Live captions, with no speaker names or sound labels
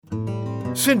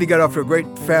Cindy got off to a great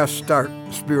fast start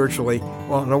spiritually.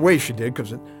 Well, in a way she did,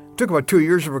 because it took about 2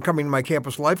 years of her coming to my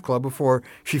campus life club before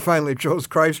she finally chose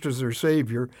Christ as her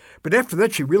Savior. But after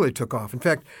that, she really took off. In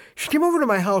fact, she came over to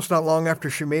my house not long after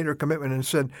she made her commitment and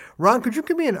said, "Ron, could you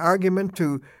give me an argument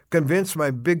to convince my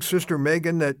big sister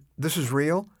Megan that this is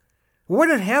real?" What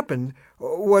had happened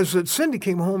was that Cindy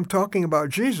came home talking about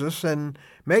Jesus, and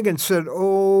Megan said,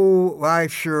 "Oh,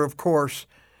 sure, of course.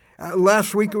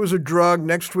 Last week it was a drug,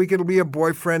 next week it'll be a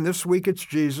boyfriend, this week it's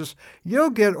Jesus. You'll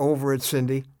get over it,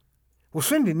 Cindy." Well,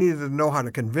 Cindy needed to know how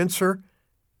to convince her.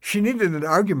 She needed an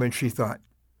argument, she thought.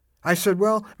 I said,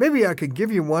 "Well, maybe I could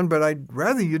give you one, but I'd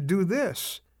rather you do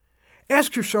this.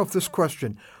 Ask yourself this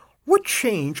question. What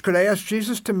change could I ask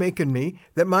Jesus to make in me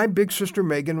that my big sister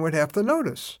Megan would have to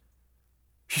notice?"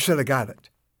 She said, "I got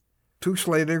it." 2 weeks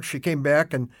later, she came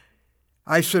back, and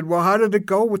I said, "Well, how did it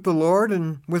go with the Lord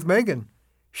and with Megan?"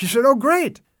 She said, "Oh,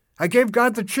 great. I gave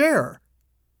God the chair."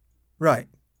 Right.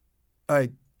 I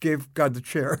gave God the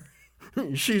chair.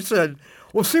 She said,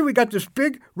 "Well, see, we got this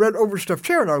big red overstuffed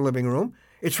chair in our living room.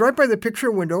 It's right by the picture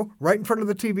window, right in front of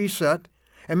the TV set.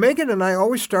 And Megan and I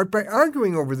always start by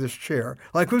arguing over this chair,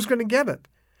 like who's going to get it.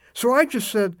 So I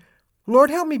just said,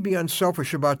 'Lord, help me be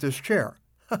unselfish about this chair.'"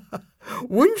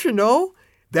 Wouldn't you know,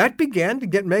 that began to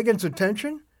get Megan's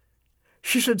attention.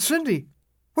 She said, "Cindy,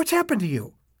 what's happened to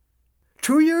you?"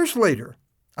 2 years later,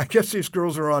 I guess these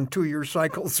girls are on 2-year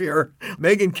cycles here,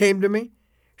 Megan came to me.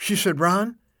 She said,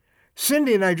 "Ron,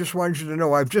 Cindy and I just wanted you to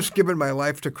know I've just given my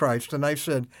life to Christ." And I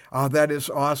said, "Oh, that is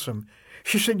awesome."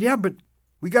 She said, "Yeah, but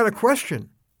we got a question.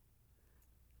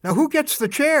 Now, who gets the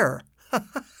chair?"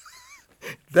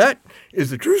 That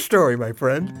is a true story, my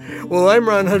friend. Well, I'm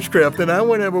Ron Hutchcraft, and I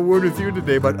want to have a word with you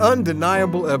today about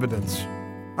undeniable evidence.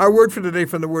 Our word for today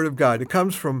from the Word of God, it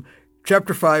comes from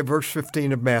chapter 5, verse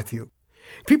 15 of Matthew.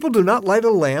 "People do not light a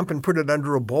lamp and put it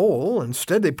under a bowl.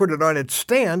 Instead, they put it on its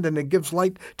stand, and it gives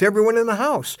light to everyone in the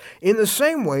house. In the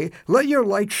same way, let your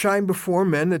light shine before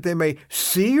men, that they may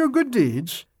see your good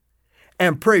deeds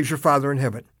and praise your Father in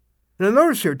heaven." Now,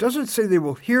 notice here, it doesn't say they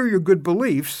will hear your good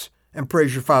beliefs and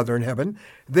praise your Father in heaven.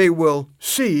 They will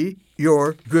see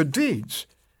your good deeds.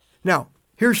 Now,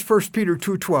 here's 1 Peter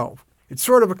 2:12. It's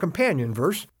sort of a companion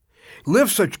verse.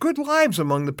 "Live such good lives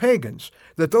among the pagans,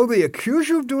 that though they accuse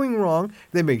you of doing wrong,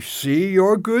 they may see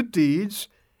your good deeds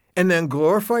and then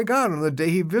glorify God on the day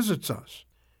He visits us."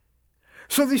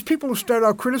 So these people who start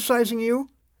out criticizing you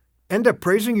end up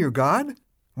praising your God?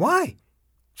 Why?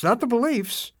 It's not the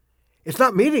beliefs. It's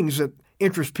not meetings that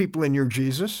interest people in your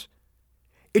Jesus.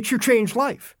 It's your changed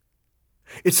life.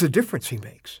 It's the difference He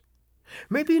makes.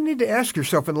 Maybe you need to ask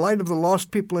yourself, in light of the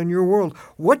lost people in your world,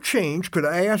 what change could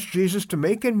I ask Jesus to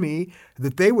make in me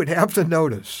that they would have to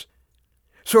notice?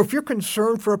 So if you're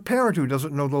concerned for a parent who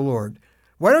doesn't know the Lord,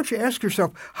 why don't you ask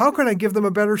yourself, how can I give them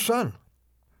a better son?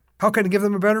 How can I give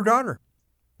them a better daughter?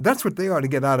 That's what they ought to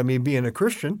get out of me being a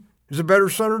Christian, is a better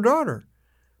son or daughter.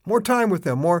 More time with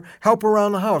them, more help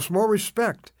around the house, more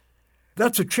respect.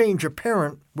 That's a change a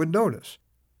parent would notice.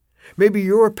 Maybe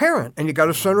you're a parent and you got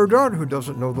a son or daughter who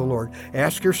doesn't know the Lord.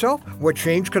 Ask yourself, what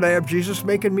change could I have Jesus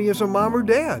make in me as a mom or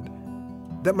dad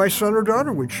that my son or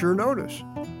daughter would sure notice?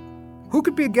 Who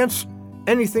could be against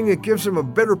anything that gives them a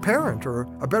better parent or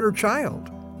a better child?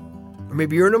 Or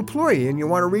maybe you're an employee and you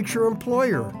want to reach your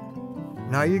employer.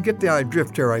 Now you get the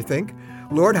drift here, I think.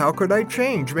 Lord, how could I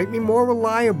change? Make me more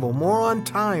reliable, more on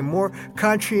time, more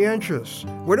conscientious,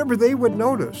 whatever they would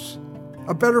notice.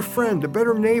 A better friend, a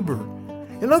better neighbor.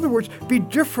 In other words, be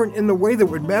different in the way that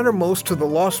would matter most to the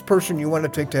lost person you want to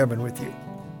take to heaven with you.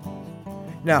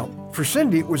 Now, for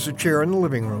Cindy, it was a chair in the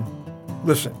living room.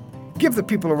 Listen, give the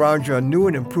people around you a new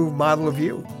and improved model of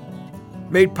you,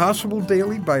 made possible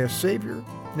daily by a Savior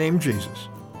named Jesus.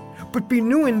 But be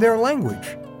new in their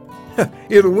language.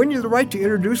 It'll win you the right to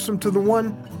introduce them to the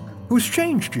one who's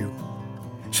changed you.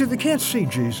 See, they can't see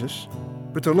Jesus,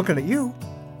 but they're looking at you.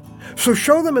 So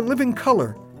show them in living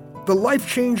color the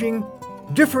life-changing,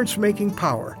 difference-making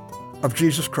power of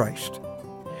Jesus Christ.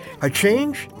 A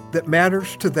change that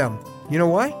matters to them. You know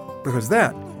why? Because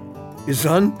that is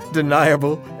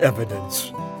undeniable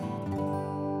evidence.